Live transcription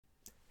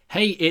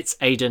Hey, it's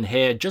Aidan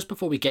here. Just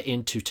before we get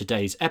into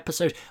today's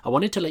episode, I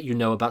wanted to let you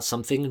know about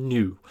something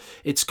new.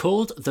 It's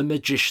called the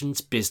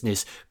Magician's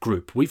Business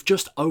Group. We've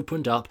just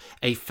opened up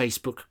a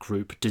Facebook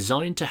group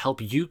designed to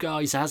help you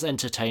guys as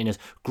entertainers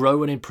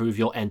grow and improve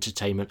your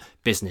entertainment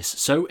business.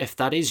 So if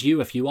that is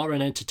you, if you are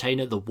an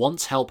entertainer that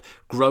wants help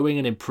growing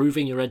and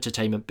improving your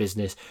entertainment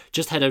business,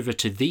 just head over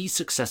to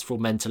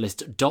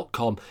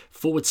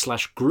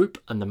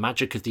thesuccessfulmentalist.com/group and the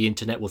magic of the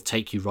internet will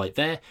take you right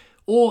there.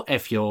 Or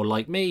if you're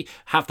like me,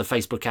 have the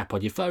Facebook app on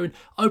your phone,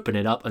 open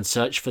it up and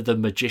search for the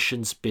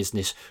Magician's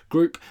Business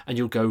Group and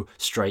you'll go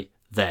straight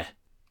there.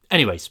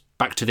 Anyways,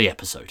 back to the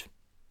episode.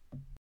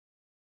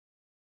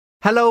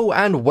 Hello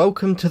and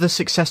welcome to the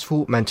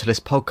Successful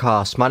Mentalist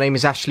podcast. My name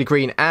is Ashley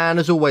Green and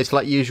as always,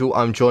 like usual,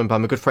 I'm joined by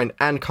my good friend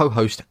and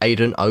co-host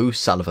Aidan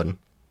O'Sullivan.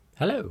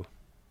 Hello.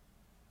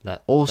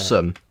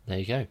 Awesome. There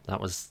you go.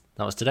 That was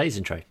today's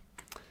intro.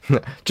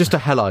 Just a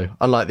hello,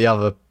 unlike the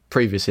other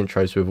previous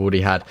intros we've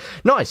already had.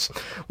 Nice.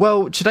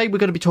 Well, today we're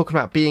going to be talking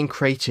about being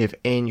creative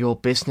in your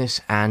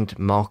business and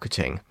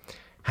marketing.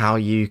 How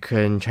you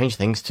can change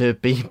things to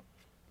be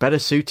better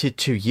suited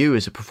to you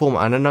as a performer.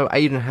 And I know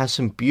Aidan has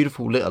some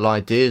beautiful little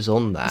ideas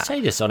on that. I say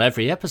this on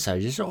every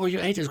episode. It's,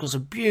 Aidan's got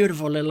some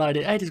beautiful little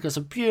ideas. Aidan's got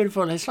some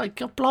beautiful... It's like,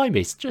 God blimey,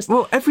 it's just...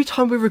 Well, every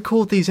time we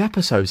record these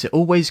episodes, it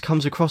always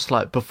comes across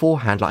like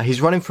beforehand. Like he's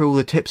running through all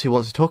the tips he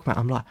wants to talk about.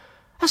 I'm like,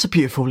 that's a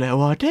beautiful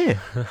little idea.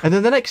 And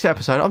then the next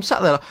episode, I'm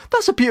sat there like,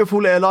 that's a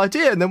beautiful little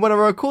idea. And then when I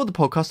record the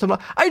podcast, I'm like,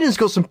 Aidan's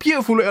got some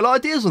beautiful little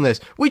ideas on this,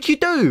 which you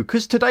do,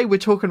 because today we're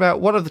talking about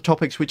one of the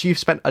topics which you've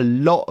spent a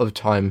lot of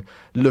time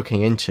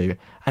looking into.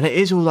 And it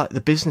is all like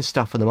the business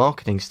stuff and the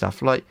marketing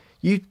stuff. Like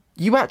you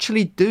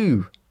actually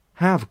do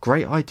have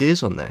great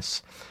ideas on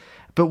this.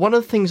 But one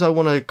of the things I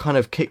want to kind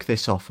of kick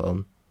this off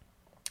on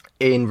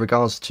in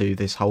regards to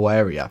this whole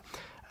area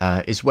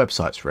is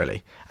websites,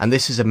 really. And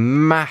this is a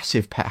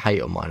massive pet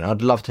hate of mine.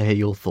 I'd love to hear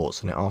your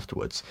thoughts on it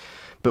afterwards.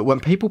 But when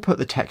people put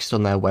the text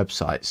on their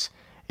websites,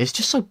 it's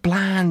just so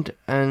bland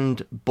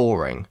and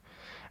boring.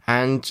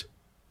 And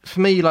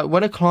for me, like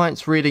when a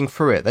client's reading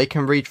through it, they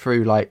can read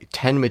through like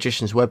 10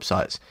 magicians'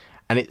 websites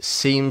and it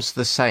seems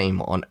the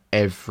same on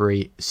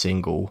every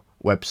single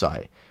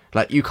website.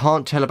 Like, you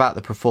can't tell about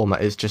the performer.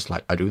 It's just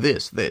like, I do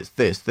this, this,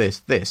 this, this,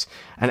 this.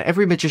 And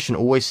every magician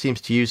always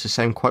seems to use the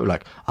same quote,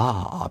 like,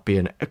 I'd be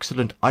an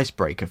excellent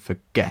icebreaker for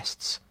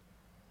guests.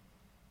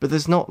 But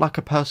there's not like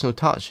a personal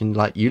touch. And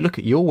like, you look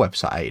at your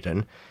website,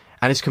 Aidan,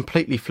 and it's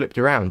completely flipped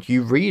around.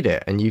 You read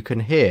it and you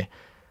can hear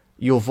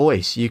your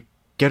voice. You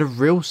get a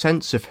real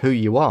sense of who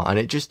you are. And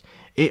it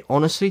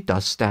honestly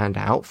does stand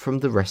out from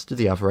the rest of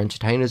the other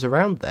entertainers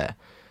around there.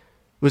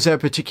 Was there a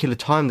particular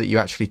time that you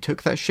actually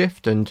took that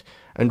shift? And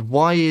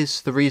why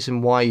is the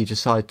reason why you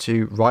decide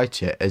to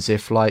write it as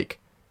if like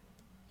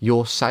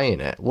you're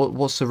saying it?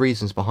 What's the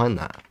reasons behind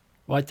that?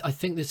 Well, I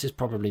think this is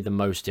probably the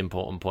most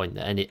important point.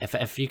 And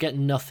if you get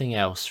nothing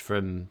else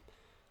from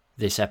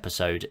this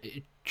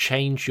episode,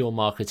 change your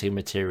marketing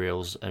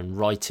materials and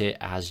write it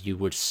as you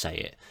would say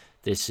it.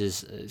 This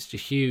is a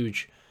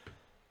huge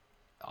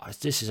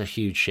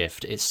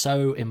shift. It's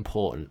so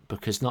important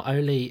because not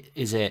only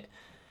does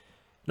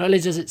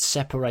it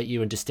separate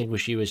you and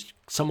distinguish you as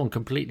someone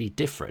completely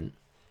different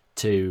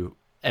to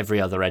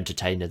every other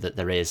entertainer that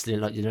there is. They're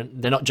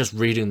not just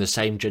reading the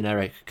same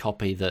generic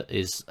copy that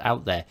is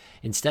out there.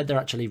 Instead, they're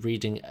actually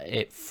reading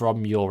it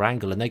from your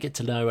angle, and they get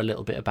to know a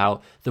little bit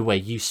about the way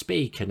you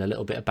speak and a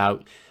little bit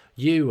about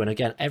you. And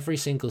again, every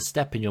single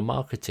step in your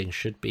marketing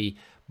should be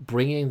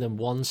bringing them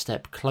one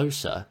step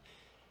closer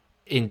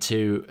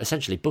into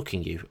essentially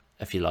booking you,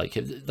 if you like.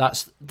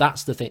 That's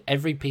the thing.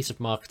 Every piece of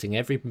marketing,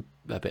 every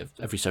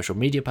social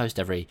media post,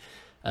 every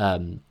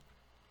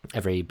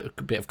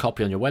bit of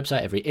copy on your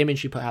website, every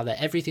image you put out there,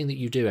 everything that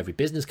you do, every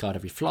business card,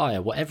 every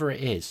flyer, whatever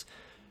it is,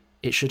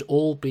 it should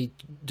all be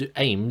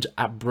aimed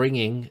at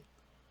bringing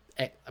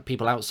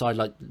people outside,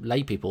 like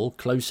lay people,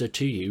 closer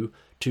to you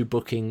to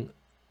booking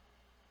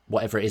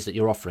whatever it is that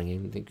you're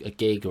offering, a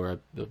gig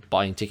or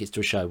buying tickets to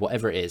a show,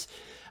 whatever it is.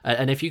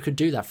 And if you could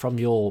do that from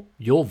your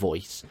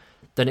voice,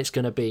 then it's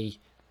going to be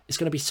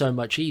so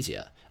much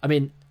easier. I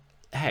mean,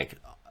 heck,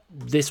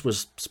 this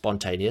was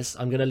spontaneous.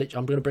 I'm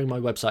gonna bring my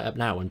website up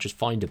now and just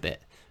find a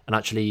bit, and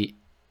actually,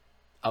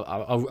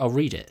 I'll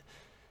read it.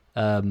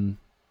 Okay,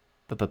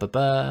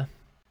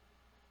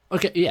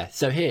 yeah.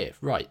 So here,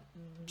 right.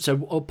 So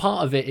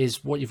part of it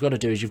is what you've got to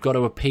do is you've got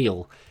to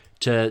appeal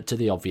to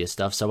the obvious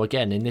stuff. So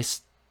again, in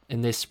this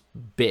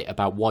bit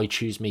about why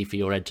choose me for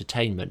your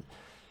entertainment,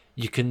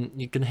 you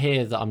can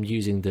hear that I'm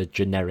using the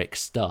generic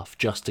stuff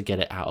just to get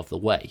it out of the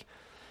way.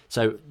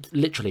 So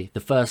literally the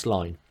first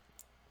line: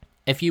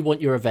 if you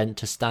want your event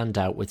to stand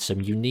out with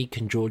some unique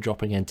and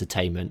jaw-dropping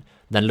entertainment,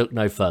 then look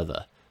no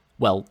further.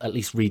 Well, at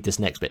least read this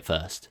next bit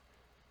first.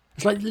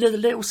 It's like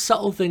little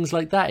subtle things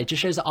like that. It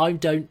just shows that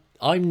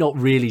I'm not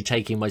really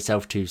taking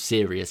myself too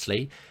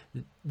seriously.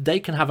 They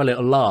can have a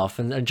little laugh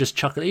and just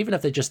chuckle, even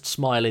if they just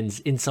smile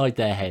inside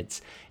their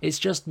heads. It's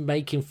just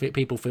making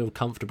people feel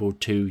comfortable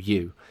to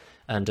you.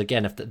 And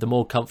again, if the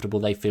more comfortable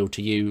they feel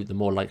to you, the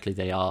more likely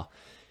they are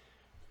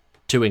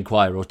to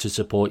inquire or to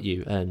support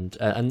you. And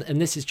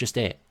this is just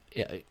it.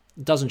 It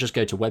doesn't just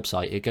go to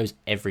website, it goes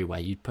everywhere.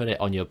 You put it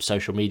on your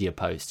social media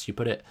posts, you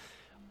put it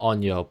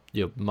on your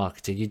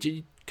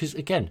marketing, because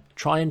again,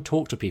 try and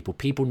talk to people.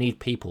 People need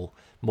people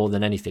more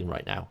than anything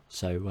right now.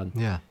 So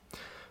yeah.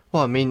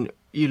 Well, I mean,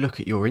 you look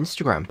at your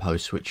Instagram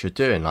posts, which you're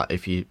doing. Like,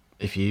 if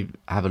you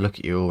have a look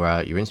at your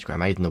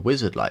Instagram, Aidan the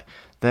Wizard, like,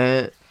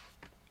 they're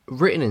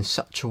written in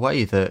such a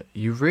way that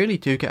you really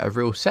do get a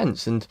real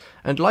sense. And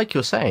like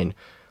you're saying,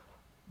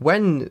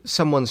 when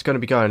someone's going to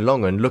be going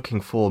along and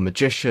looking for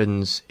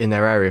magicians in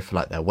their area for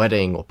like their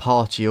wedding or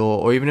party,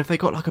 or even if they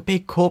got like a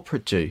big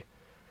corporate do,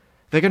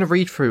 they're going to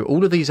read through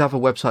all of these other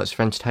websites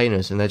for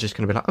entertainers, and they're just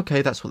going to be like,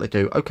 okay, that's what they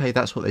do. Okay,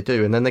 that's what they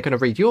do. And then they're going to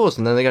read yours,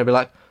 and then they're going to be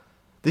like,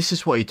 this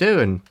is what you do.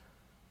 And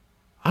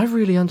I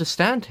really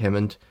understand him.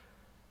 And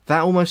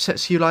that almost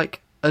sets you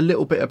like a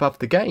little bit above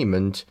the game.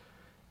 And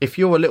if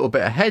you're a little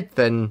bit ahead,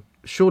 then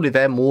surely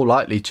they're more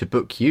likely to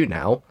book you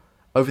now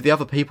over the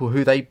other people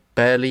who they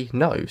barely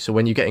know. So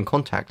when you get in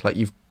contact, like,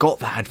 you've got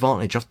that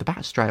advantage off the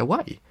bat straight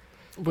away.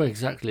 Well,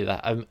 exactly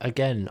that.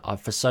 Again,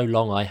 for so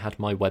long I had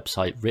my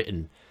website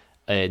written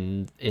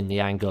in the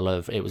angle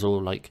of, it was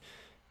all like,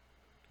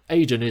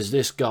 Aidan is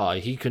this guy,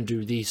 he can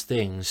do these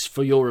things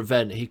for your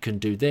event, he can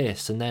do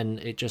this. And then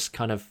it just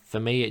kind of, for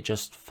me, it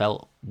just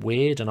felt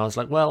weird. And I was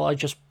like, well, I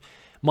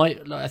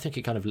think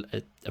it kind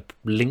of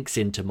links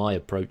into my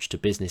approach to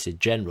business in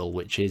general,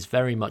 which is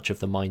very much of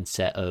the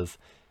mindset of,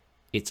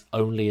 it's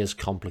only as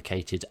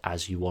complicated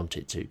as you want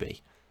it to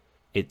be.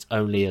 It's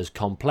only as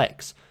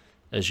complex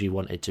as you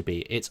want it to be.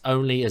 It's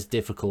only as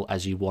difficult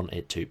as you want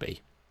it to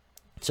be.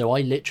 So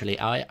I literally,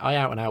 I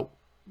out and out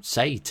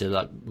say to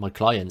like my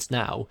clients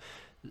now,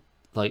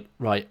 like,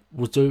 right,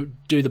 we'll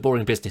do the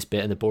boring business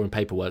bit and the boring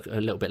paperwork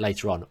a little bit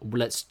later on.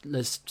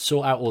 Let's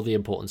sort out all the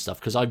important stuff,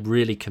 because I'm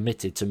really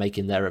committed to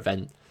making their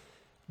event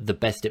the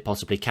best it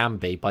possibly can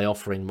be by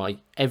offering my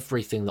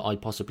everything that I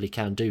possibly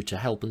can do to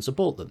help and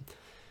support them.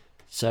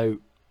 So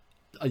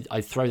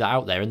I throw that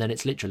out there, and then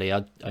it's literally,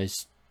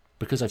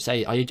 because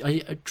I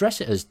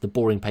address it as the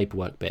boring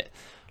paperwork bit.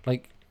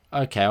 Like,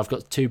 okay, I've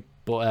got two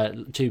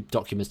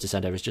documents to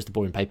send over. It's just the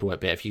boring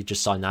paperwork bit. If you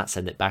just sign that,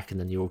 send it back, and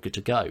then you're all good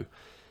to go.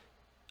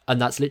 And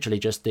that's literally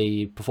just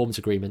the performance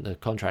agreement, the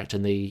contract,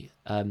 and the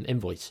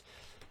invoice.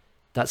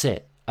 That's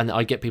it. And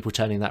I get people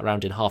turning that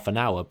around in half an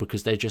hour,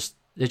 because they're just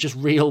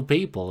real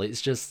people.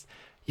 It's just,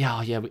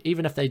 yeah.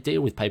 Even if they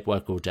deal with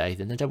paperwork all day,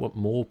 then they don't want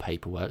more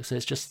paperwork. So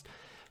it's just,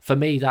 for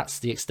me, that's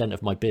the extent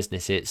of my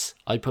business. It's,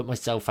 I put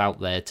myself out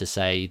there to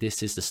say,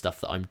 this is the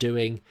stuff that I'm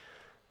doing.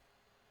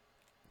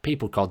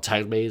 People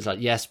contact me. It's like,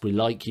 yes, we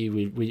like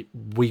you.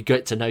 We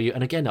get to know you.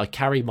 And again, I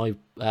carry my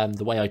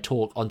the way I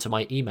talk onto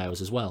my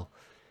emails as well.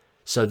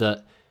 So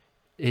that,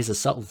 here's a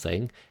subtle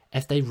thing,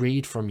 if they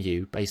read from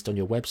you based on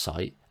your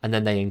website and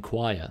then they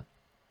inquire,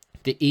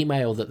 the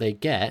email that they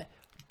get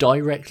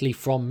directly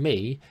from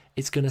me,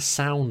 it's going to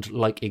sound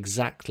like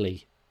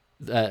exactly,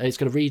 it's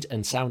going to read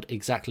and sound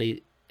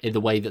exactly in the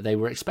way that they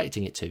were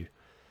expecting it to.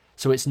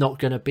 So it's not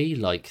going to be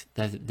like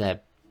they've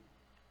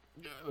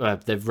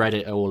read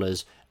it all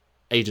as,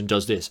 Aidan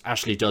does this,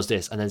 Ashley does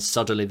this, and then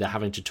suddenly they're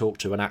having to talk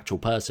to an actual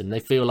person. They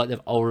feel like they've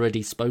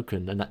already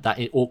spoken, and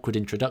that awkward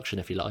introduction,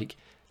 if you like,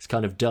 it's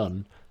kind of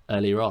done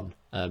earlier on.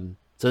 So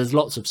there's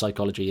lots of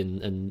psychology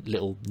and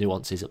little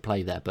nuances at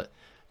play there, but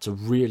it's a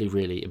really,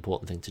 really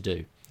important thing to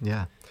do.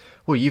 Yeah.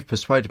 Well, you've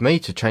persuaded me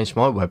to change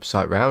my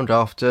website round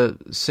after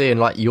seeing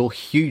like your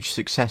huge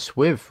success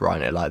with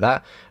writing it like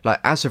that. Like,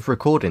 as of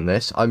recording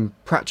this, I'm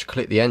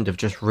practically at the end of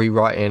just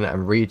rewriting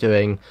and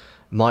redoing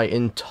my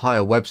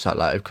entire website.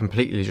 Like, I've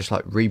completely just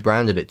like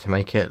rebranded it to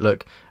make it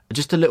look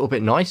just a little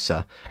bit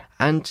nicer.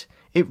 And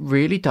it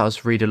really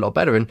does read a lot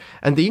better.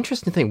 And the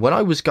interesting thing, when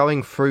I was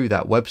going through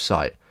that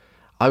website,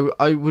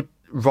 I would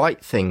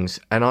write things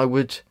and I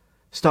would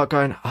start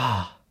going,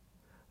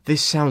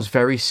 this sounds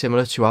very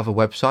similar to other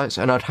websites,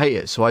 and I'd hate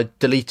it, so I'd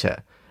delete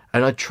it.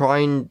 And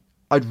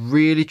I'd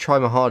really try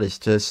my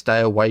hardest to stay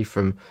away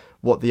from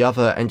what the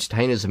other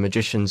entertainers and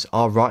magicians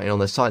are writing on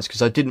their sites,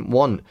 because I didn't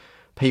want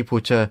people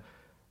to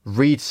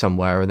read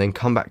somewhere and then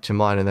come back to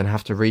mine and then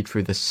have to read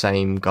through the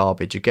same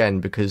garbage again,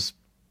 because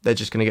they're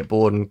just going to get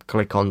bored and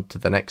click on to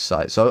the next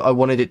site. So I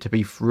wanted it to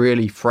be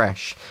really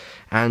fresh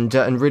and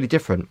really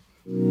different.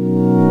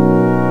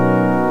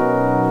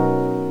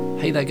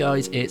 Hey there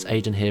guys, it's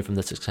Aidan here from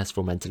the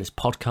Successful Mentalist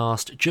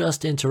podcast,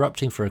 just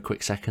interrupting for a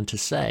quick second to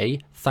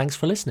say thanks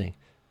for listening.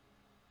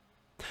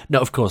 No,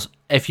 of course,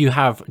 if you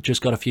have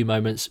just got a few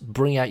moments,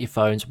 bring out your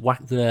phones,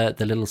 whack the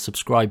little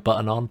subscribe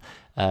button on.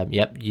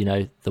 Yep, you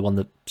know, the one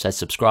that says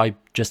subscribe,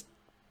 just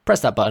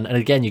press that button. And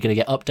again, you're going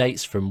to get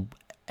updates from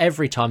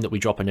every time that we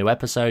drop a new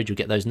episode. You'll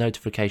get those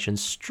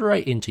notifications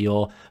straight into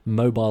your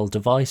mobile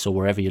device or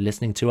wherever you're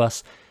listening to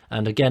us.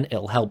 And again,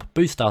 it'll help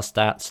boost our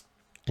stats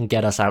and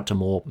get us out to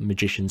more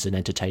magicians and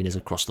entertainers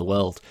across the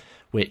world,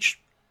 which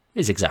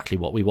is exactly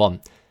what we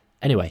want.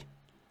 Anyway,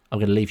 I'm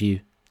going to leave you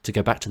to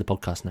go back to the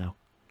podcast now.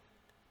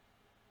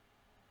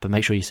 But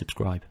make sure you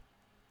subscribe.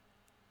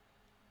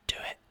 Do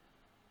it.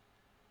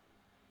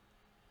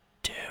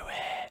 Do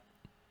it.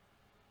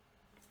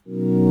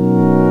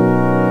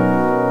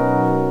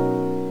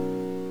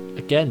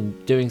 Again,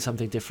 doing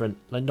something different,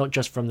 like not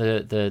just from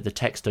the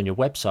text on your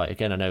website.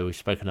 Again, I know we've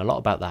spoken a lot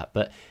about that,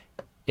 but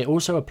it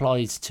also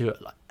applies to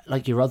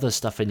like your other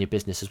stuff in your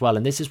business as well.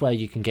 And this is where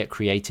you can get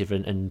creative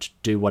and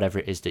do whatever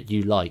it is that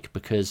you like,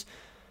 because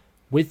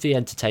with the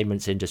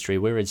entertainment industry,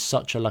 we're in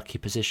such a lucky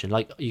position.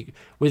 Like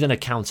with an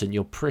accountant,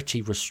 you're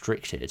pretty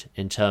restricted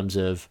in terms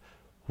of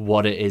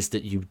what it is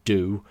that you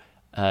do.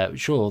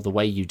 Sure, the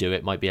way you do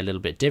it might be a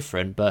little bit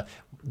different, but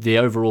the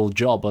overall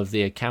job of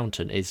the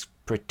accountant is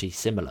pretty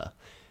similar.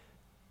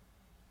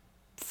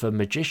 For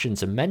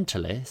magicians and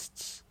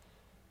mentalists,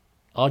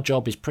 our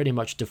job is pretty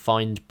much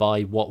defined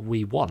by what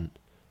we want.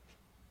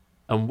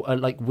 And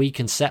like we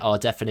can set our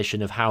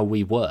definition of how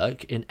we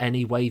work in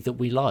any way that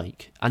we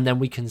like, and then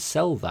we can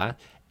sell that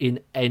in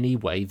any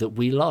way that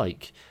we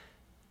like.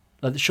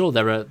 Sure,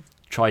 there are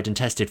tried and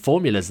tested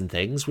formulas and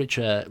things which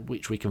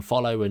we can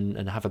follow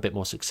and have a bit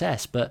more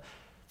success, but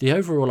the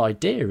overall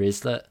idea is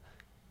that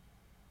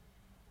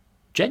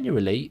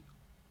genuinely,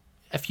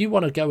 if you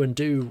want to go and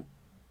do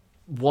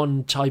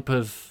one type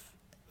of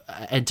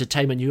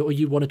entertainment, or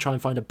you want to try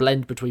and find a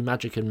blend between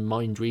magic and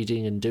mind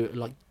reading and do it,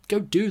 like, go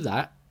do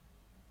that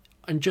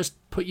and just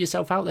put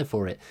yourself out there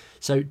for it.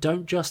 So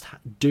don't just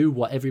do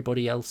what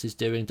everybody else is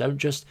doing. Don't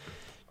just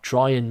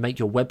try and make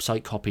your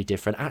website copy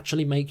different.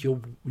 Actually make your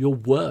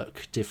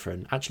work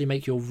different. Actually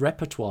make your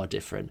repertoire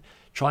different.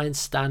 Try and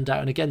stand out.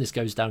 And again, this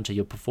goes down to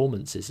your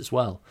performances as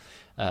well.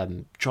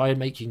 Try and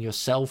making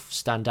yourself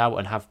stand out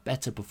and have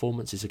better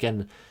performances.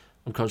 Again,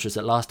 I'm conscious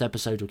that last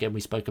episode, again,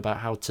 we spoke about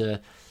how to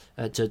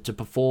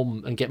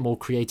perform and get more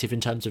creative in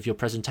terms of your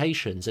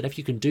presentations. And if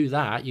you can do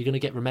that, you're going to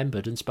get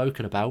remembered and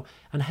spoken about.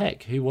 And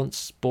heck, who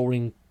wants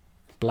boring,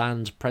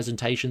 bland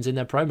presentations in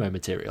their promo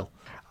material?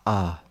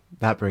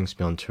 That brings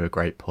me on to a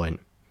great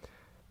point.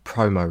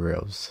 Promo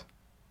reels.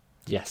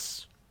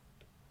 Yes.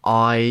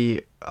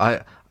 I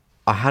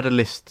had a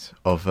list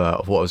of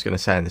what I was going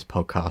to say in this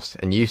podcast,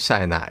 and you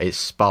saying that, it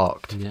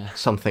sparked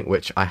something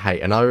which I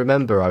hate. And I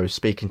remember I was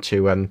speaking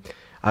to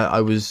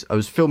I was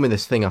filming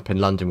this thing up in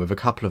London with a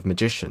couple of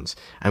magicians,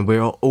 and we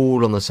were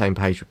all on the same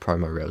page with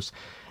promo reels.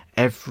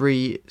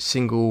 Every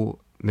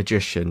single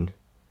magician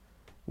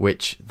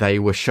which they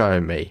were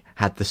showing me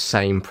had the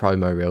same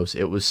promo reels.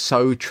 It was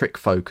so trick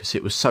focused.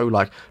 It was so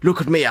like, look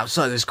at me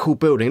outside this cool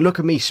building, look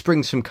at me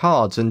spring some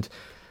cards, and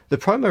the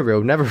promo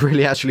reel never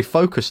really actually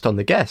focused on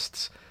the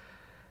guests.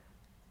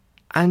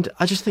 And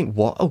I just think,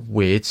 what a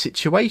weird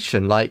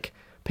situation. Like,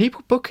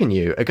 people booking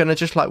you are going to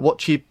just like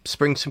watch you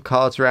spring some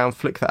cards around,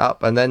 flick that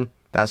up, and then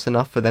that's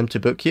enough for them to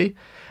book you.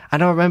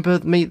 And I remember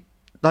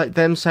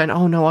them saying,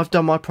 oh no, I've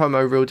done my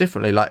promo reel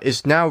differently. Like,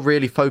 it's now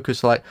really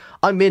focused, like,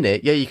 I'm in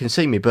it, yeah, you can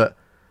see me, but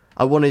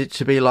I wanted it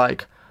to be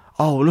like,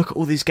 oh, look at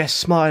all these guests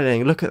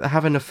smiling, look at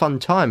having a fun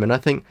time. And I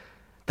think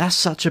that's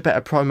such a better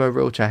promo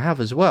reel to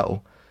have as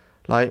well.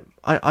 Like,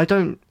 I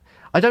don't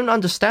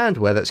understand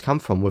where that's come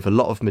from with a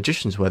lot of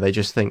magicians, where they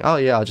just think, oh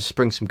yeah, I'll just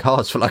spring some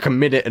cards for like a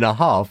minute and a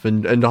half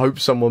and hope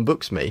someone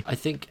books me. I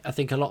think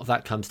a lot of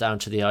that comes down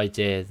to the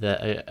idea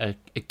that,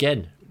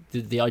 again,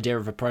 the idea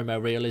of a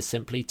promo reel is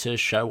simply to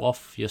show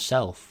off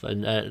yourself.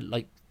 And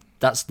like,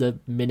 that's the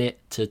minute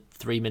to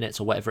 3 minutes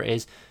or whatever it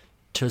is,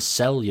 to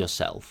sell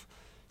yourself.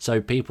 So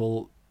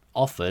people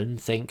often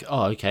think,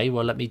 oh, okay,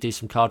 well, let me do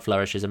some card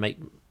flourishes and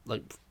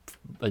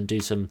do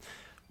some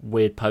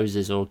weird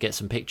poses or get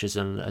some pictures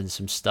and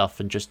some stuff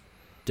and just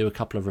do a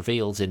couple of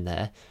reveals in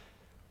there.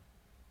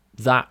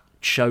 That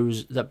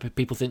shows that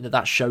people think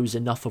that shows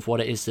enough of what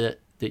it is that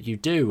you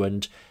do.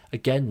 And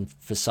again,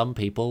 for some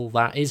people,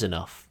 that is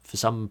enough. For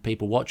some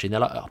people watching, they're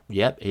like, oh,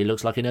 yep, he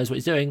looks like he knows what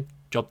he's doing,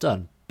 job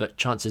done. But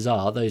chances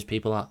are those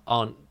people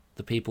aren't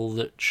the people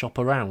that shop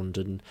around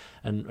and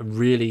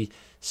really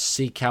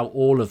seek out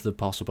all of the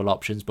possible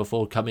options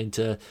before coming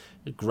to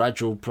a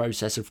gradual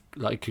process of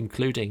like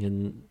concluding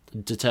and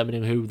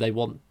determining who they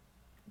want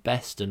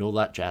best and all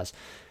that jazz.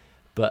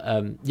 But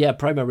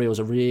promo reels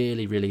are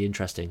really, really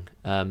interesting.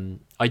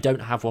 I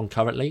don't have one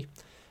currently,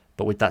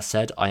 but with that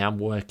said, I am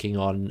working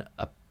on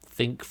I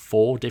think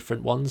 4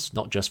 different ones,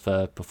 not just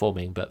for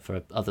performing but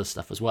for other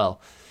stuff as well.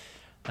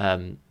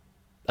 And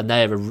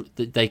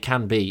they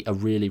can be a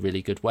really,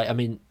 really good way. I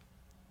mean,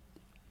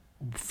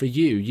 for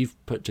you've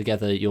put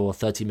together your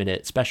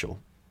 30-minute special,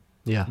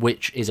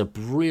 which is a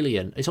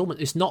brilliant.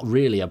 It's not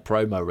really a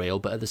promo reel,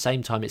 but at the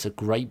same time, it's a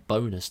great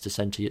bonus to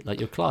send to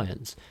your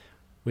clients.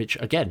 Which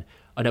again,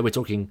 I know we're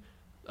talking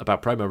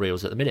about promo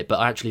reels at the minute, but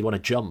I actually want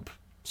to jump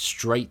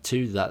straight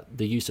to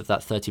the use of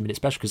that 30-minute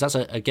special, because that's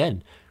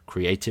again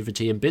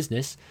creativity in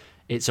business.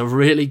 It's a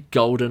really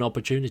golden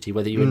opportunity,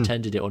 whether you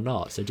intended it or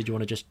not. So, did you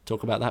want to just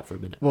talk about that for a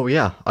minute? Well,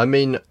 yeah. I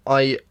mean,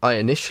 I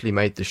initially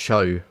made the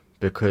show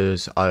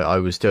because I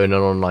was doing an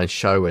online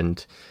show,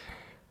 and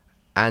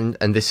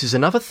this is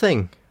another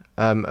thing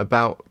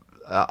about.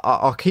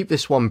 I'll keep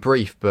this one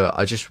brief, but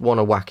I just want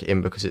to whack it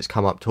in because it's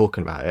come up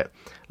talking about it.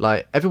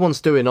 Like,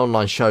 everyone's doing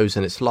online shows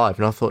and it's live,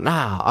 and I thought,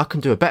 I can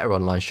do a better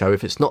online show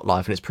if it's not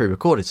live and it's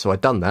pre-recorded. So I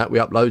done that. We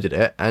uploaded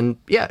it, and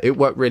yeah, it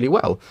worked really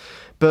well.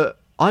 But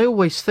I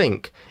always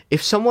think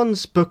if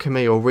someone's booking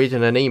me or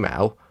reading an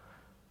email,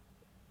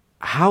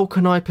 how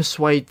can I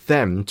persuade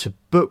them to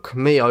book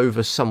me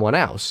over someone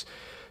else?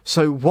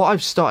 So what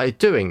I've started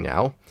doing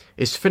now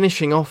is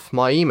finishing off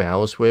my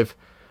emails with,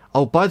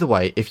 oh, by the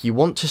way, if you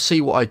want to see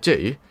what I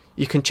do,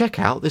 you can check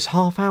out this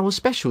half-hour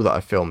special that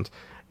I filmed.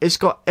 It's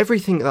got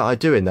everything that I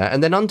do in there.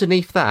 And then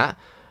underneath that,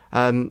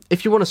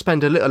 if you want to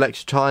spend a little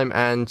extra time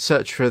and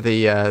search for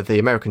the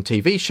American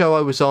TV show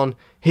I was on,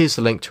 here's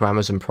the link to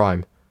Amazon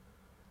Prime.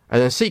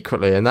 And then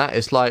secretly in that,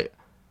 it's like,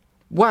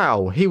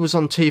 wow, he was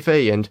on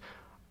TV, and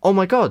oh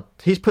my God,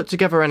 he's put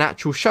together an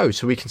actual show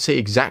so we can see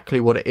exactly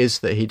what it is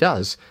that he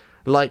does.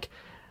 Like,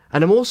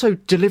 and I'm also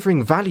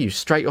delivering value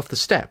straight off the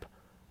step.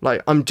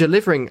 Like, I'm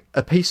delivering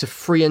a piece of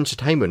free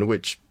entertainment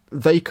which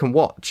they can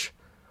watch.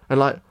 And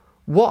like,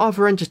 what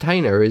other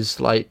entertainer is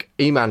like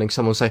emailing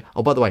someone say,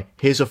 oh, by the way,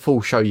 here's a full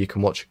show you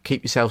can watch.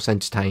 Keep yourselves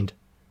entertained.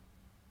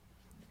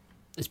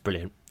 It's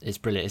brilliant. It's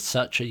brilliant. It's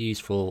such a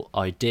useful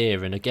idea.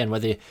 And again,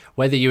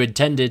 whether you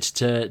intended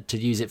to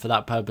use it for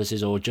that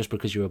purposes or just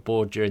because you were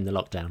bored during the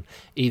lockdown,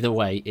 either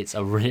way, it's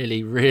a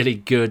really, really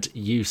good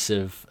use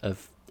of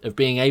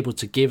being able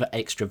to give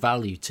extra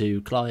value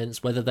to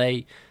clients, whether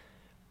they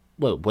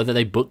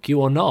book you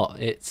or not.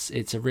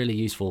 It's a really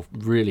useful,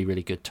 really,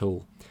 really good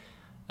tool.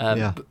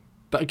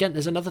 But again,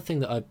 there's another thing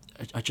that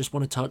I just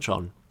want to touch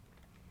on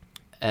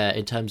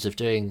in terms of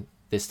doing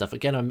this stuff.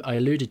 Again, I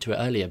alluded to it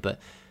earlier, but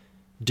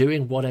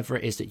doing whatever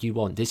it is that you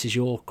want. This is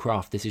your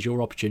craft. This is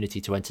your opportunity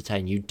to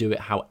entertain. You do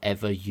it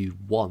however you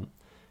want.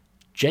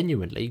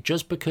 Genuinely,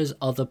 just because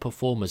other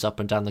performers up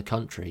and down the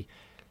country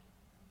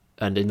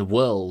and in the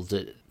world,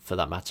 for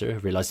that matter, I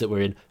realise that we're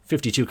in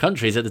 52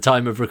 countries at the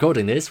time of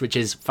recording this, which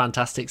is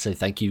fantastic. So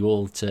thank you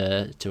all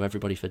to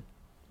everybody for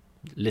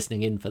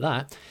listening in for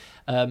that.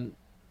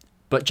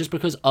 But just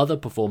because other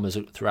performers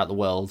throughout the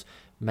world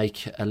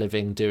make a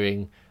living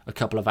doing a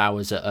couple of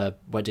hours at a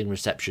wedding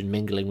reception,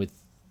 mingling with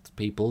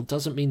people,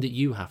 doesn't mean that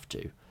you have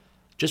to.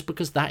 Just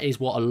because that is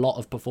what a lot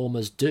of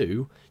performers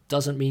do,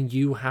 doesn't mean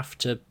you have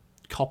to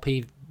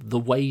copy the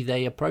way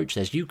they approach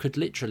this. You could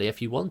literally,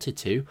 if you wanted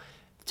to,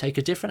 take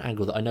a different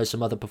angle that I know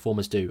some other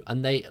performers do,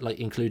 and they, like,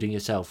 including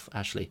yourself,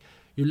 Ashley,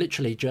 you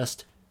literally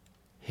just,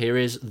 here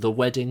is the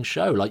wedding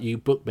show, like, you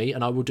book me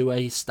and I will do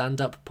a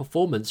stand-up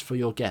performance for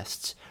your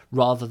guests,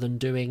 rather than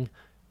doing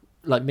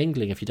like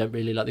mingling if you don't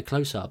really like the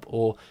close-up.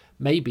 Or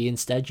maybe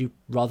instead, you,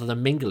 rather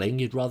than mingling,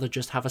 you'd rather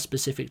just have a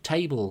specific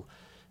table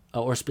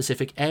or a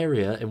specific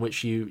area in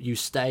which you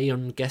stay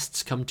and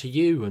guests come to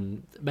you.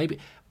 And maybe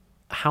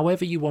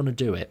however you want to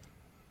do it,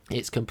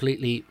 it's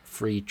completely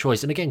free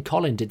choice. And again,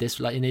 Colin did this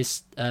like in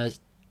his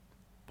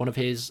one of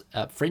his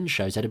Fringe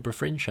shows, Edinburgh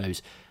Fringe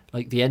shows.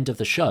 Like the end of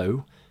the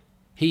show,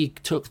 he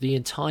took the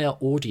entire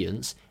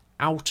audience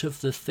out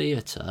of the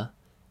theatre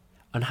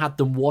and had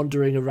them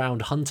wandering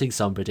around hunting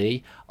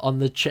somebody on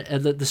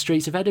the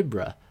streets of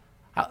Edinburgh.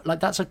 Like,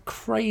 that's a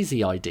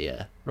crazy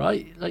idea,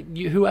 right? Like,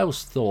 who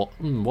else thought,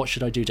 what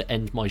should I do to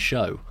end my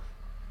show?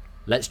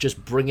 Let's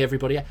just bring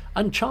everybody out.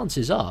 And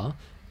chances are,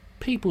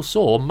 people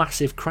saw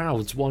massive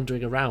crowds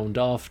wandering around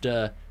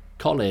after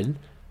Colin,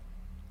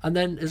 and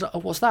then it's like, oh,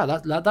 what's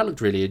that? That looked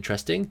really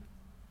interesting.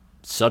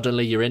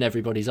 Suddenly you're in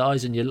everybody's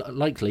eyes and you're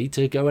likely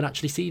to go and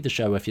actually see the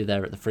show if you're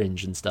there at the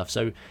Fringe and stuff.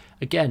 So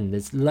again,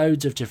 there's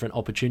loads of different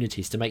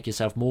opportunities to make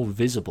yourself more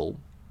visible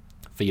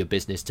for your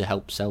business, to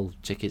help sell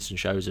tickets and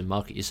shows and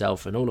market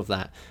yourself and all of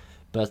that.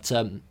 But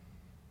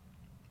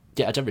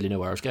yeah, I don't really know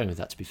where I was going with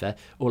that, to be fair.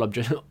 All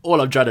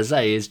I'm trying to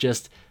say is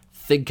just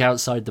think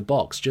outside the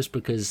box. Just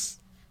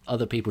because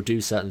other people do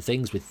certain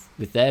things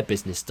with their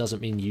business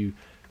doesn't mean you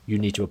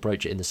need to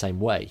approach it in the same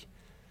way.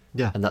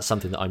 Yeah. And that's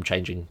something that I'm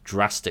changing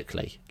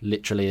drastically.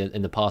 Literally,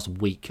 in the past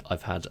week,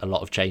 I've had a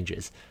lot of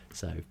changes.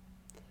 So,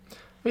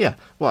 yeah.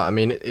 Well, I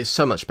mean, it's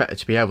so much better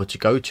to be able to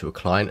go to a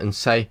client and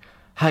say,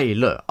 hey,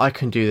 look, I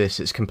can do this.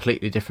 It's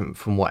completely different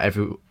from what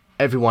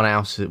everyone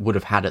else would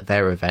have had at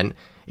their event.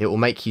 It will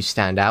make you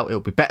stand out. It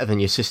will be better than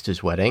your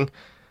sister's wedding.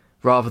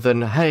 Rather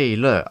than, hey,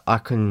 look, I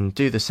can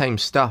do the same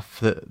stuff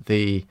that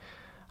the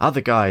other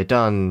guy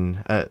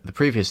done at the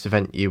previous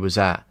event you was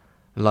at.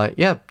 Like,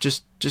 yeah,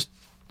 just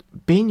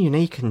being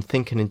unique and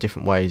thinking in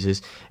different ways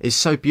is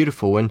so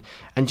beautiful. And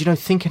you know,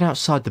 thinking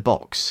outside the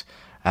box.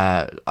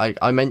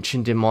 I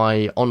mentioned in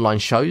my online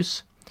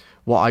shows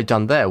what I'd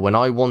done there when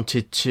I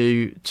wanted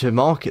to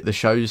market the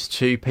shows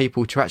to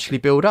people to actually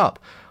build up.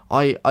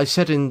 I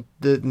said in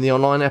the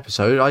online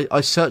episode,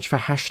 I searched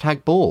for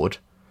 #board.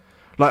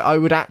 Like, I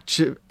would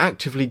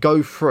actively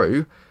go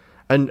through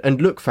and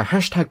look for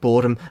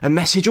 #board and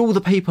message all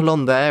the people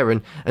on there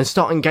and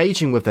start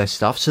engaging with their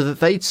stuff so that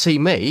they'd see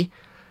me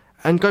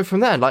and go from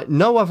there. Like,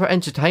 no other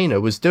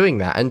entertainer was doing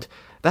that, and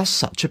that's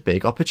such a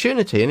big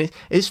opportunity. And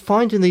it's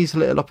finding these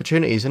little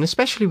opportunities, and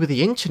especially with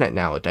the internet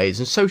nowadays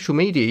and social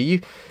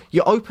media,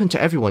 you're open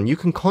to everyone. You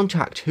can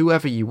contact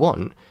whoever you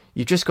want.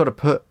 You've just got to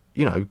put,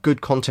 you know, good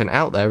content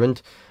out there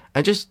and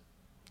just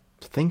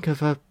think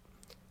of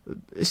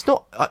it's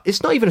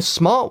not even a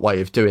smart way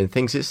of doing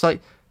things. It's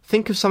like,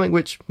 think of something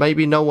which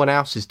maybe no one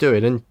else is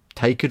doing and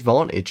take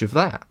advantage of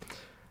that.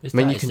 I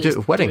mean, you can do it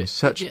with weddings.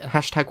 Search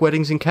hashtag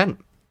weddings in Kent.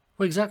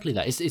 Well, exactly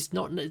that. It's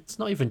not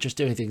even just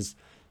doing things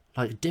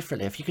like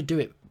differently. If you could do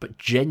it, but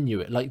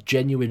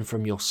genuine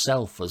from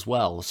yourself as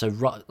well. So,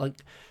 like,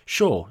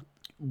 sure,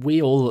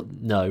 we all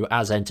know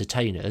as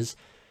entertainers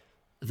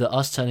that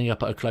us turning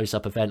up at a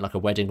close-up event like a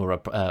wedding or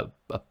a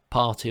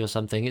party or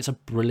something, it's a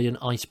brilliant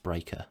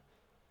icebreaker.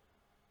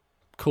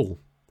 Cool.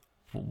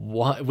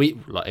 Why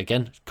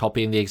again,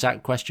 copying the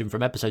exact question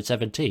from episode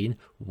 17,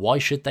 why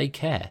should they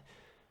care?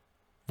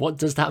 What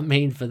does that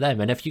mean for them?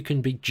 And if you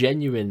can be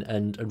genuine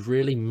and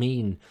really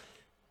mean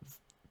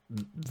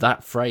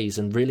that phrase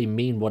and really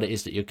mean what it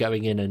is that you're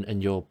going in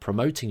and you're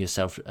promoting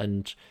yourself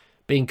and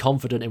being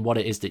confident in what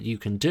it is that you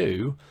can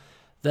do,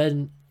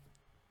 then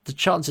the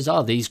chances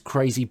are these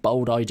crazy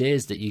bold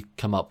ideas that you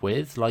come up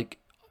with, like,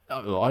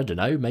 I don't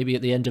know, maybe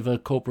at the end of a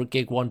corporate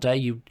gig one day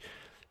you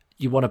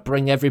want to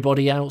bring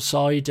everybody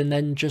outside and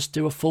then just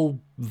do a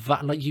full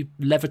like you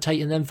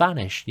levitate and then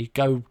vanish. You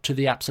go to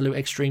the absolute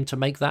extreme to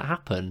make that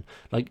happen.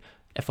 Like,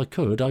 if I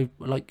could,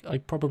 I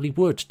probably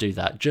would do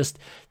that, just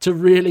to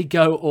really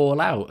go all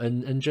out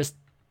and just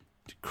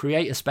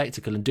create a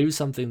spectacle and do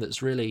something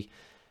that's really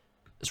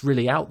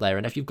out there.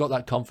 And if you've got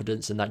that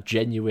confidence and that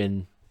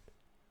genuine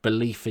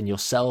belief in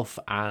yourself,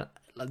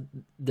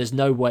 there's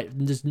no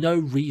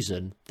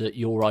reason that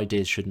your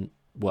ideas shouldn't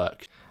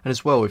work. And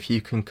as well, if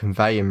you can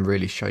convey and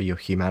really show your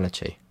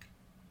humanity,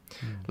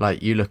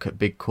 like you look at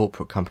big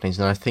corporate companies,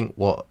 and I think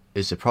what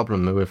is the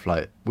problem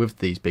with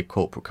these big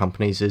corporate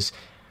companies is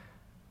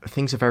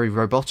things are very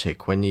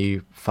robotic. When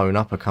you phone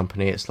up a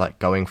company, it's like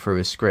going through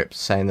a script,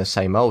 saying the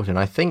same old. And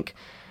I think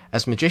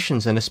as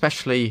magicians, and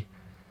especially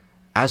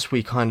as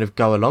we kind of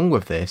go along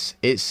with this,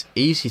 it's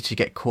easy to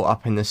get caught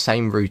up in the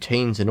same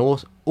routines and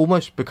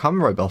almost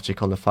become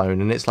robotic on the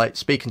phone. And it's like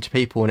speaking to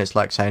people and it's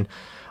like saying,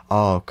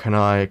 oh, can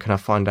I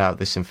find out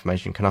this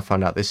information? Can I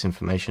find out this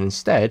information?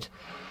 Instead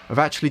of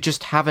actually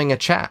just having a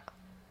chat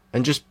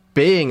and just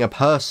being a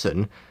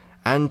person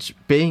and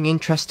being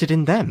interested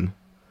in them.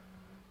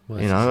 Well,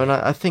 and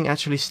I think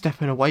actually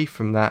stepping away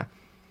from that,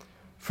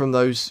 from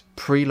those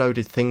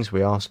preloaded things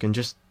we ask, and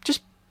just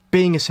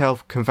being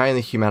yourself, conveying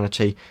the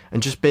humanity,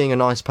 and just being a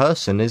nice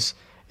person is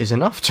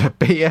enough to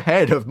be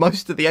ahead of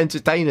most of the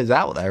entertainers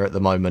out there at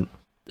the moment.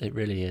 It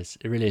really is.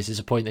 It really is. It's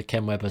a point that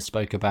Ken Webber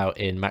spoke about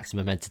in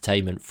Maximum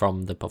Entertainment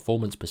from the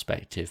performance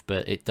perspective,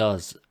 but it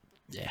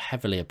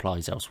heavily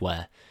applies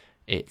elsewhere.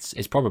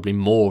 It's probably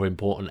more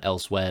important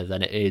elsewhere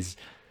than it is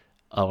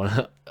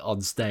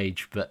on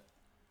stage. But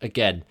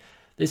again,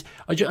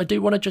 I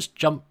do want to just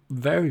jump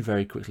very,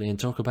 very quickly and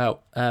talk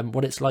about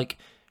what it's like.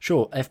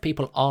 Sure, if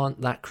people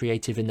aren't that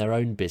creative in their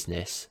own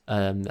business,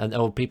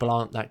 or people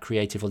aren't that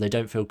creative, or they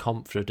don't feel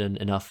confident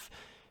enough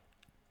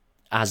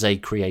as a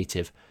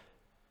creative,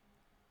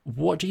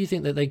 what do you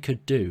think that they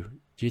could do?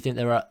 Do you think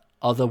there are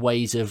other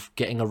ways of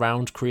getting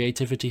around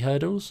creativity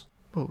hurdles?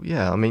 Well,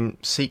 yeah, I mean,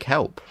 seek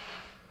help.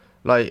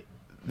 Like,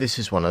 this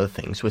is one of the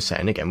things we're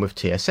saying again with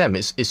TSM.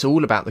 It's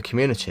all about the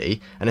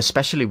community, and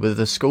especially with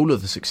the School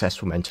of the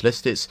Successful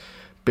Mentalist, it's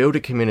build a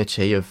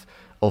community of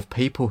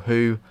people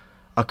who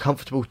are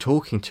comfortable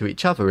talking to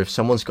each other. If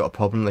someone's got a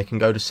problem, they can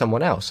go to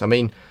someone else. I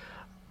mean,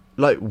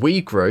 like, we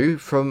grew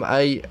from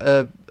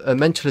a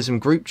mentalism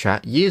group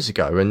chat years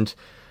ago, and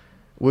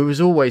we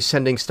was always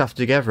sending stuff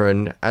together,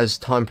 and as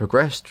time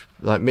progressed,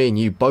 like me and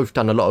you both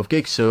done a lot of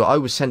gigs, so I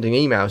was sending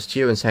emails to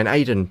you and saying,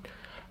 Aidan,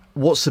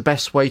 what's the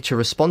best way to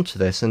respond to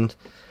this? And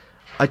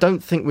I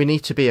don't think we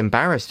need to be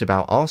embarrassed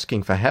about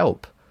asking for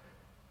help.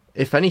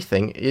 If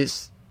anything,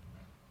 it's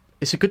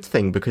a good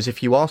thing, because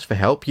if you ask for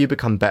help, you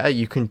become better,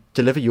 you can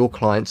deliver your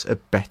clients a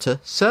better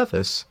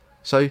service.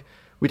 So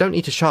we don't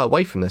need to shy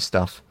away from this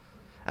stuff.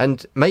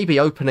 And maybe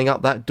opening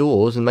up that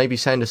doors and maybe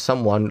saying to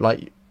someone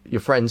like your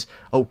friends,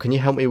 oh, can you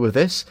help me with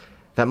this?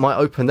 That might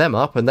open them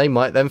up, and they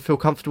might then feel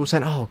comfortable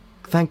saying, oh,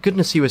 thank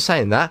goodness you were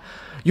saying that.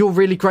 You're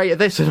really great at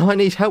this and I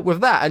need help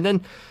with that. And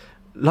then,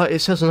 like it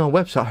says on our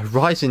website, a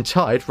rising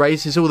tide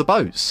raises all the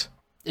boats.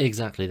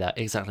 Exactly that.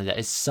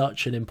 It's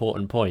such an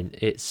important point.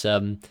 It's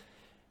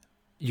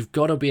you've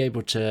got to be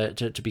able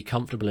to be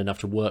comfortable enough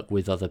to work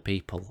with other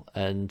people,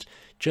 and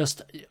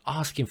just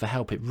asking for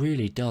help, it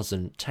really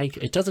doesn't take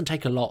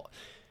a lot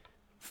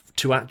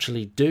to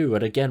actually do.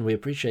 And again, we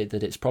appreciate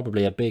that it's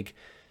probably a big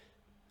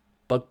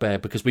bugbear,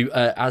 because we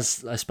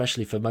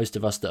especially for most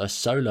of us that are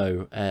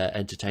solo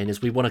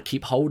entertainers, we want to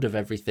keep hold of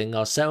everything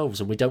ourselves,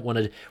 and we don't want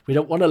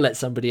to let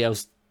somebody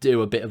else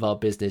do a bit of our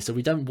business, so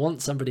we don't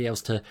want somebody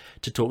else to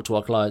talk to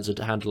our clients or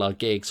to handle our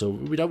gigs, or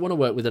we don't want to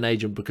work with an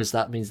agent because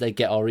that means they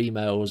get our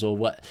emails or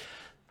what.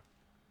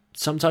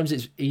 Sometimes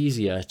it's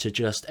easier to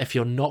just, if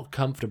you're not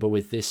comfortable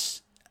with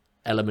this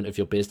element of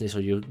your business,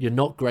 or you're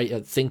not great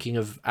at thinking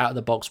of out of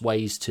the box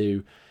ways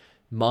to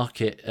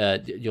market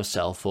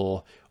yourself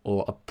or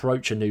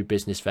approach a new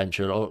business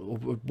venture, or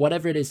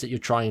whatever it is that you're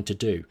trying to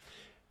do,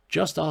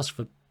 just ask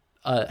for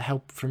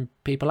help from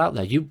people out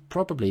there. You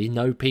probably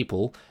know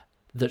people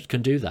that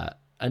can do that,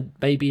 and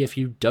maybe if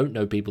you don't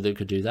know people that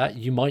could do that,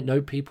 you might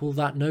know people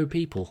that know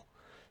people.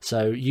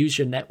 So use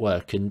your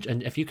network,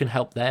 and if you can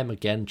help them,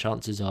 again,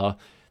 chances are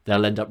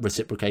they'll end up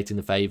reciprocating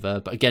the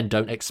favor. But again,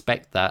 don't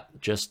expect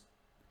that. Just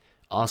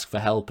ask for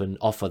help and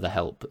offer the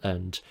help,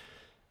 and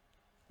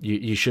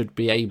you should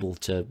be able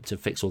to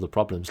fix all the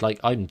problems. Like,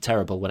 I'm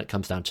terrible when it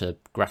comes down to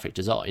graphic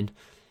design.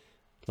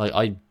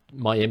 Like,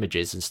 my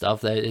images and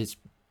stuff, it's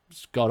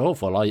god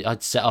awful.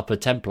 I'd set up a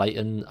template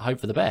and hope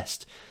for the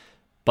best.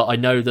 But I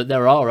know that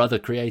there are other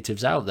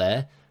creatives out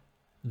there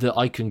that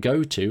I can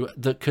go to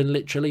that can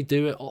literally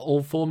do it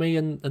all for me,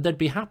 and they'd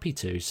be happy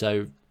to.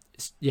 So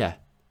yeah,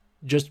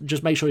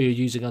 just make sure you're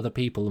using other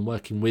people and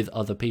working with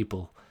other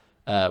people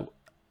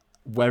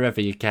wherever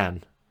you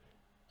can,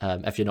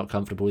 if you're not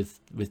comfortable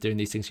with doing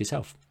these things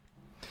yourself.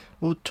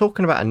 Well,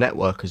 talking about a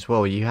network as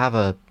well, you have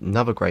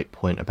another great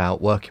point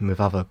about working with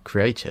other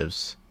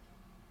creatives.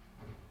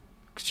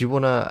 Do you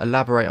want to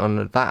elaborate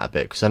on that a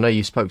bit? Because I know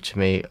you spoke to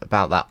me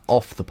about that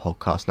off the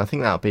podcast, and I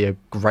think that would be a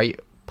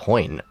great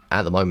point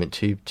at the moment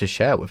to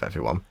share with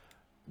everyone.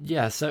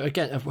 Yeah, so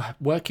again,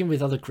 working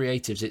with other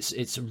creatives,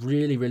 it's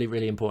really, really,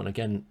 really important.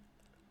 Again,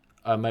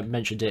 I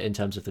mentioned it in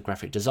terms of the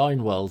graphic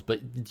design world,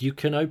 but you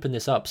can open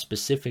this up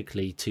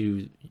specifically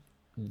to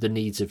the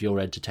needs of your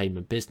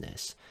entertainment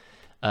business.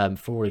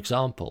 For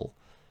example,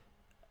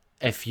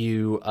 if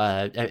you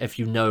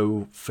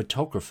know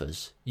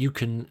photographers, you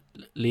can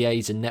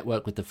liaise and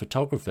network with the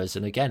photographers,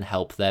 and again,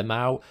 help them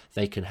out.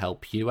 They can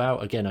help you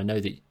out. Again, I know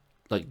that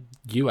like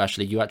you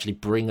actually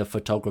bring a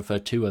photographer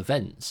to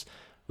events,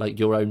 like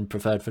your own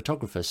preferred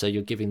photographer. So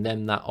you're giving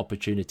them that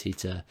opportunity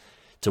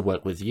to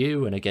work with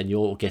you, and again,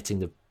 you're getting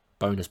the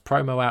bonus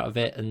promo out of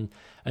it, and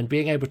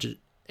being able to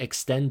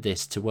extend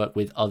this to work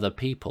with other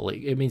people.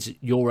 It means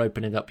you're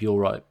opening up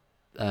your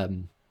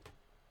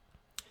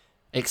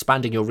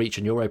expanding your reach,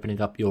 and you're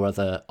opening up your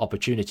other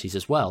opportunities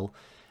as well.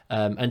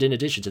 And in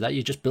addition to that,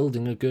 you're just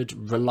building a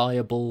good,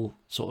 reliable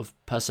sort of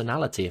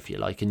personality, if you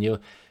like, and you're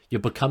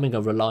becoming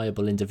a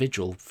reliable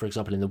individual. For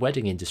example, in the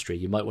wedding industry,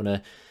 you might want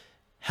to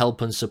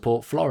help and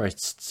support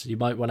florists. You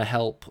might want to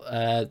help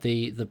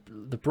the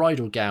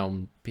bridal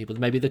gown people,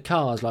 maybe the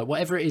cars, like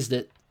whatever it is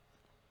that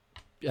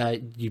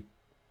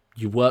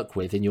you work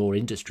with in your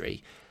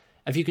industry.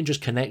 If you can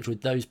just connect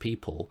with those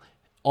people,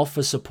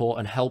 offer support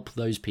and help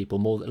those people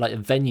more, like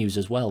venues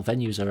as well.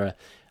 Venues are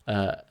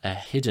a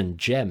hidden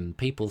gem.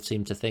 People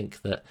seem to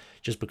think that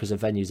just because a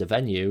venue's a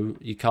venue,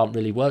 you can't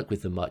really work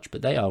with them much,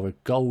 but they are a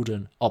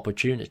golden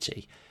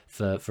opportunity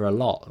for a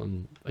lot.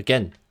 And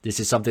again, this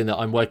is something that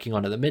I'm working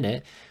on at the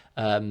minute,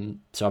 so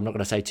I'm not going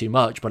to say too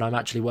much, but I'm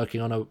actually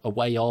working on a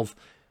way of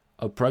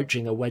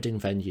approaching a wedding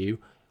venue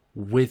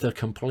with a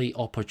complete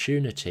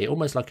opportunity,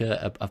 almost like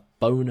a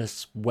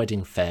bonus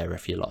wedding fair,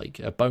 if you like,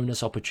 a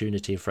bonus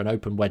opportunity for an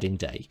open wedding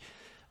day.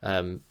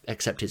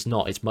 Except it's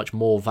not. It's much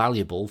more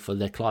valuable for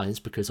their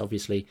clients, because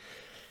obviously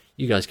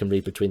you guys can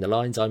read between the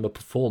lines. I'm a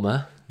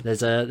performer.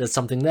 There's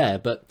something there.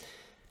 But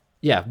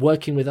yeah,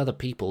 working with other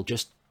people,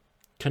 just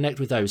connect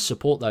with those,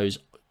 support those,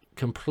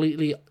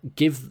 completely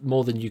give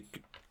more than you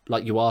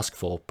ask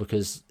for,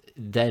 because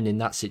then in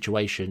that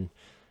situation,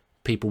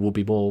 people will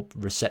be more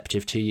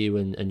receptive to you,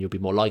 and you'll be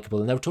more likable,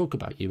 and they'll talk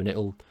about you, and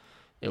it'll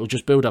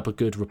just build up a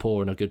good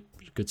rapport and a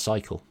good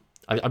cycle.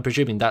 I'm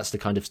presuming that's the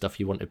kind of stuff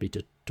you wanted me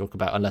to talk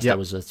about, unless there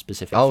was a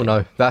specific thing.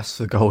 No, that's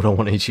the gold I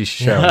wanted you to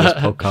share on this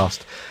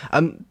podcast.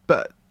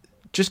 But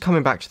just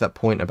coming back to that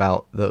point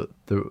about the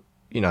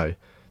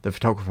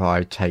photographer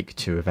I take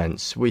to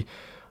events,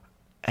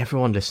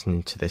 everyone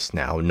listening to this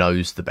now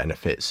knows the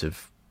benefits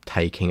of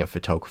taking a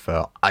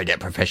photographer. I get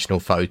professional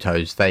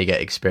photos, they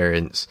get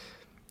experience,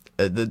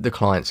 the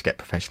clients get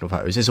professional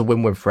photos. It's a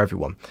win-win for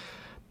everyone.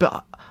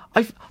 But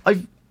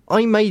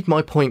I made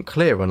my point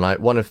clear on like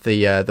one of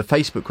the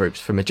Facebook groups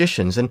for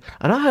magicians, and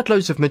I had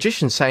loads of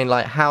magicians saying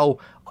like how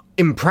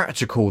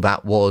impractical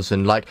that was,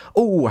 and like,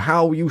 oh,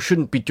 how you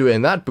shouldn't be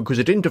doing that because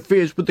it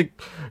interferes with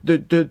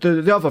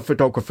the other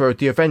photographer at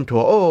the event,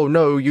 or oh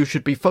no, you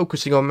should be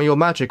focusing on your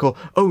magic, or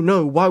oh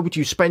no, why would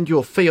you spend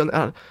your fee on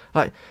that?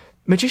 Like,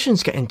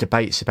 magicians get in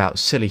debates about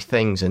silly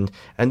things, and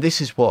this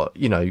is what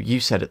you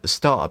said at the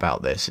start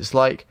about this. It's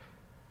like,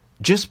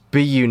 just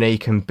be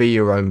unique and be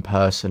your own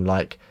person.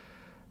 Like,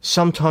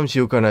 sometimes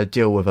you're going to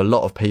deal with a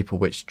lot of people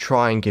which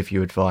try and give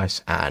you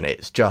advice, and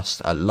it's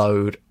just a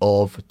load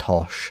of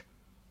tosh.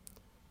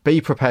 Be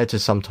prepared to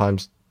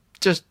sometimes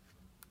just,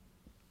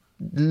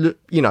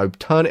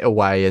 turn it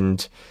away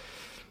and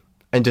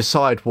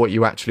decide what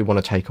you actually want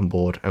to take on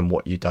board and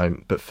what you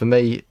don't. But for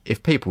me,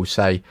 if people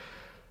say,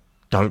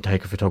 don't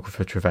take a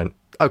photographer to an event,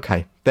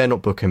 okay, they're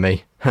not booking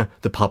me.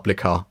 The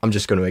public are. I'm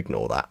just going to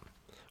ignore that.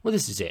 Well,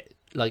 this is it.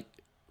 Like,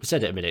 we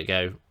said it a minute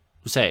ago.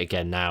 We'll say it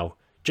again now.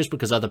 Just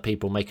because other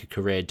people make a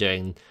career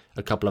doing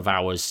a couple of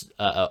hours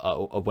at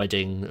a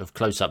wedding of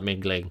close-up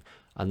mingling,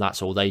 and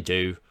that's all they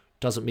do,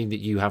 doesn't mean that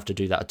you have to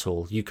do that at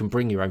all. You can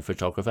bring your own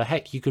photographer.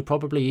 Heck, you could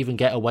probably even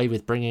get away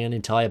with bringing an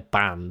entire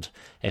band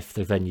if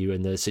the venue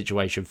and the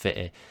situation fit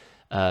it.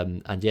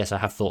 And yes, I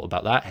have thought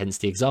about that, hence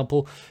the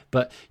example.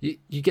 But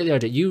you get the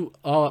idea. You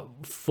are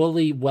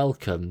fully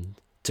welcome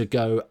to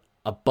go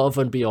above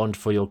and beyond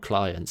for your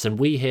clients, and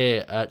we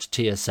here at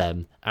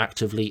TSM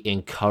actively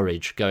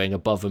encourage going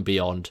above and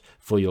beyond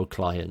for your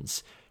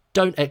clients.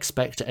 don't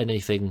expect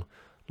anything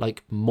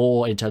like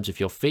more in terms of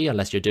your fee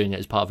unless you're doing it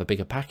as part of a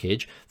bigger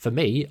package. For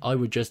me, I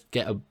would just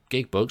get a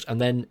gig booked, and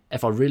then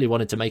if I really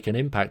wanted to make an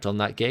impact on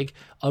that gig,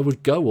 I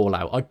would go all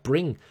out. I'd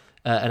bring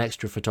an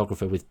extra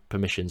photographer with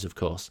permissions, of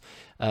course.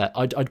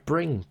 I'd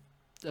bring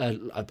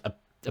a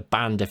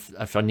band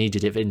if I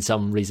needed it in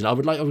some reason. I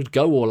would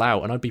go all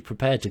out, and I'd be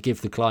prepared to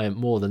give the client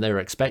more than they were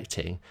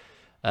expecting.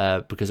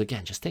 Because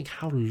again, just think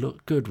how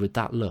good would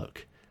that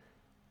look?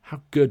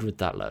 How good would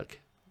that look?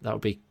 That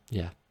would be,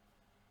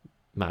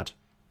 mad.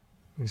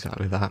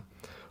 Exactly that.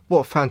 What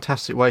a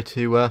fantastic way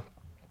to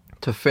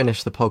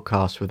finish the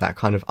podcast with that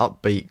kind of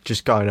upbeat,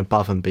 just going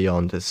above and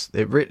beyond.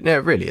 It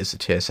really is the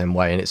TSM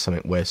way, and it's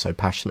something we're so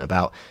passionate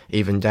about,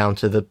 even down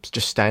to the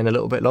just staying a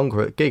little bit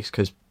longer at gigs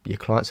because your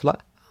clients are like,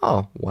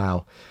 oh,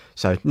 wow.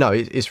 So, no,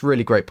 it's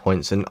really great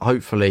points, and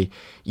hopefully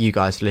you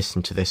guys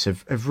listen to this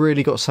have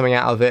really got something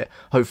out of it.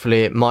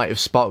 Hopefully it might have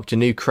sparked a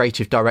new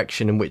creative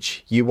direction in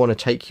which you want to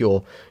take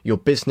your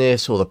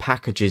business or the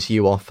packages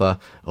you offer,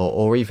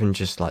 or even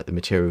just like the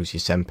materials you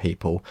send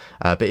people.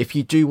 But if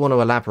you do want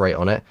to elaborate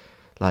on it,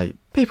 like,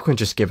 people can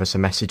just give us a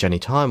message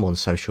anytime on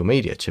social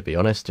media, to be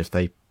honest, if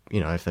they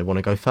want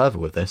to go further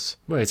with this.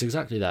 Well, it's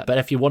exactly that. But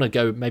if you want to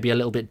go maybe a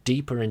little bit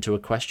deeper into a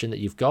question that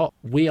you've got,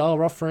 we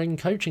are offering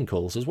coaching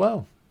calls as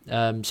well.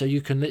 So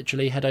you can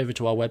literally head over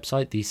to our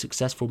website,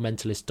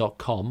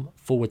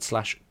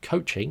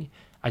 thesuccessfulmentalist.com/coaching,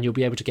 and you'll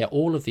be able to get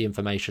all of the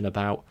information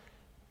about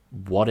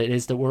what it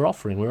is that we're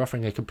offering. We're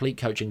offering a complete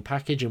coaching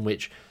package in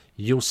which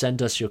you'll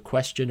send us your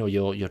question or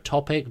your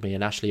topic. Me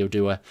and Ashley will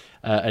do a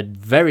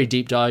very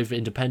deep dive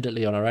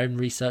independently on our own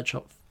research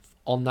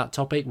on that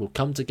topic. We'll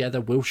come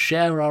together, we'll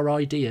share our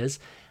ideas,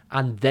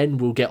 and then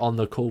we'll get on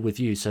the call with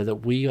you so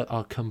that we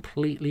are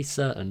completely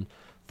certain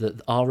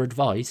that our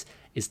advice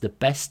is the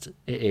best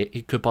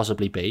it could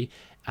possibly be,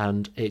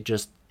 and it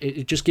just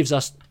gives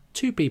us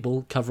two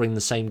people covering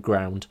the same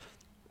ground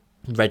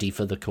ready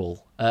for the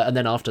call. And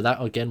then after that,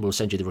 again, we'll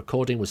send you the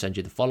recording, we'll send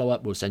you the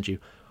follow-up, we'll send you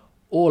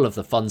all of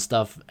the fun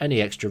stuff,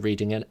 any extra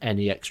reading and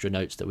any extra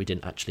notes that we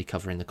didn't actually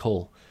cover in the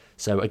call.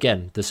 So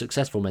again,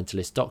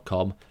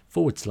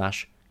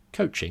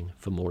 thesuccessfulmentalist.com/coaching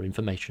for more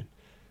information.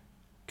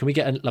 Can we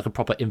get a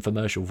proper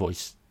infomercial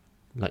voice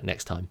like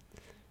next time?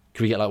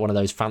 Can we get like one of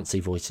those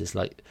fancy voices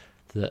like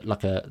you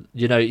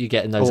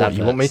get in those adverts?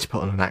 You want me to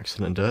put on an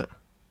accent and do it?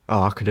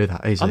 Oh, I can do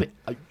that easily.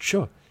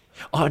 Sure.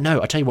 Oh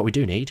no, I tell you what we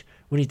do need.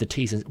 We need the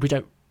T's and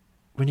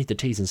we need the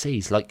T's and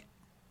C's, like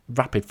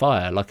rapid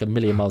fire, like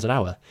 1,000,000 miles an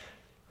hour.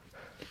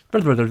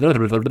 Terms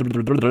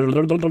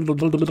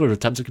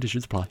and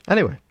conditions apply.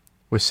 Anyway,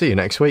 we'll see you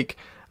next week,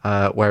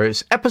 where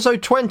it's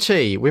episode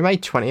 20. We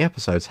made 20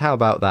 episodes. How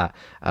about that?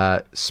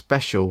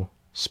 Special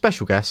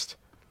guest,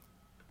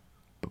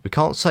 but we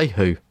can't say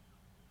who.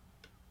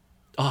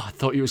 Oh, I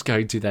thought you was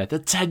going to there. The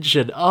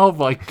tension. Oh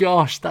my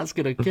gosh, that's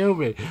going to kill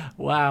me.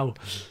 Wow.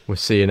 We'll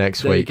see you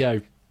next week. There you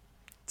go.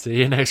 See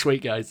you next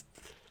week, guys.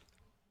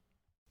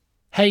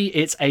 Hey,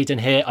 it's Aidan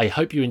here. I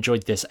hope you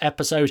enjoyed this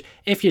episode.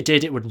 If you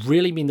did, it would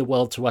really mean the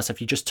world to us if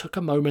you just took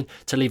a moment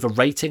to leave a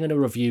rating and a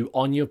review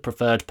on your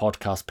preferred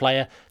podcast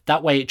player.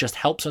 That way it just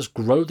helps us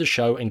grow the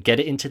show and get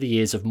it into the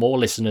ears of more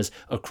listeners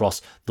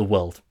across the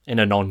world in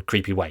a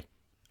non-creepy way.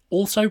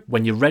 Also,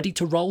 when you're ready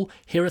to roll,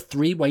 here are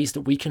 3 ways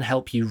that we can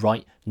help you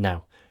right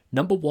now.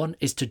 Number 1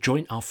 is to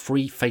join our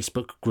free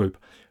Facebook group.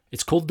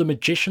 It's called the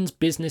Magician's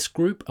Business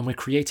Group, and we're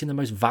creating the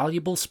most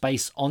valuable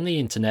space on the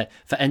internet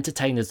for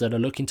entertainers that are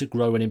looking to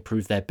grow and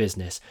improve their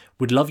business.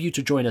 We'd love you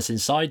to join us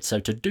inside, so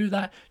to do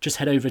that, just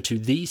head over to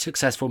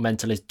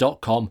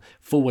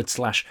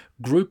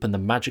thesuccessfulmentalist.com/group, and the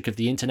magic of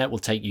the internet will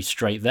take you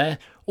straight there,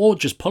 or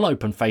just pull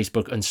open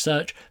Facebook and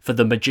search for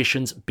the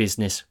Magician's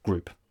Business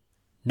Group.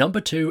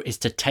 Number 2 is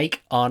to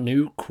take our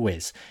new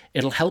quiz.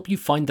 It'll help you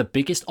find the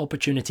biggest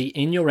opportunity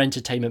in your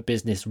entertainment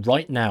business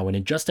right now, and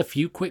in just a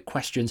few quick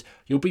questions,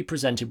 you'll be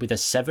presented with a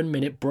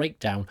 7-minute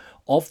breakdown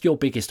of your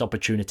biggest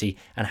opportunity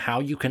and how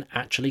you can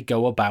actually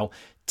go about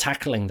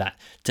tackling that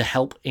to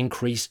help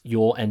increase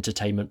your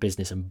entertainment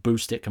business and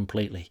boost it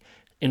completely.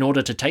 In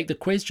order to take the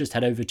quiz, just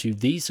head over to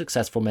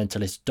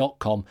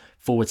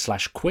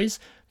thesuccessfulmentalist.com/quiz.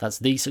 That's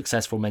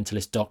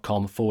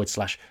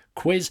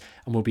thesuccessfulmentalist.com/quiz,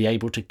 and we'll be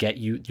able to get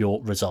you your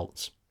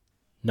results.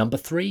 Number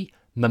 3,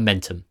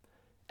 momentum.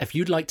 If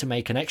you'd like to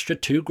make an extra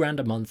 $2,000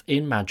 a month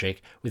in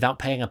magic without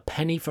paying a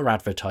penny for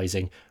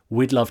advertising,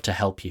 we'd love to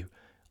help you.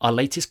 Our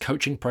latest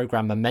coaching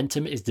program,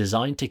 Momentum, is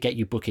designed to get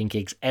you booking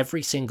gigs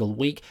every single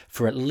week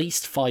for at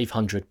least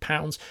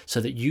 £500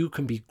 so that you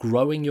can be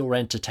growing your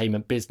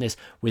entertainment business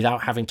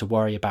without having to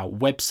worry about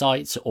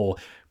websites or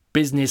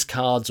business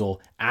cards or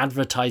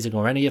advertising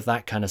or any of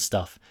that kind of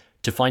stuff.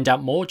 To find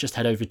out more, just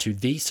head over to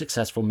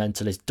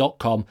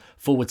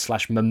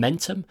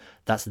thesuccessfulmentalist.com/momentum.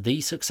 That's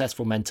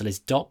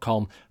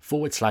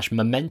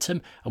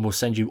thesuccessfulmentalist.com/momentum, and we'll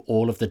send you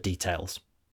all of the details.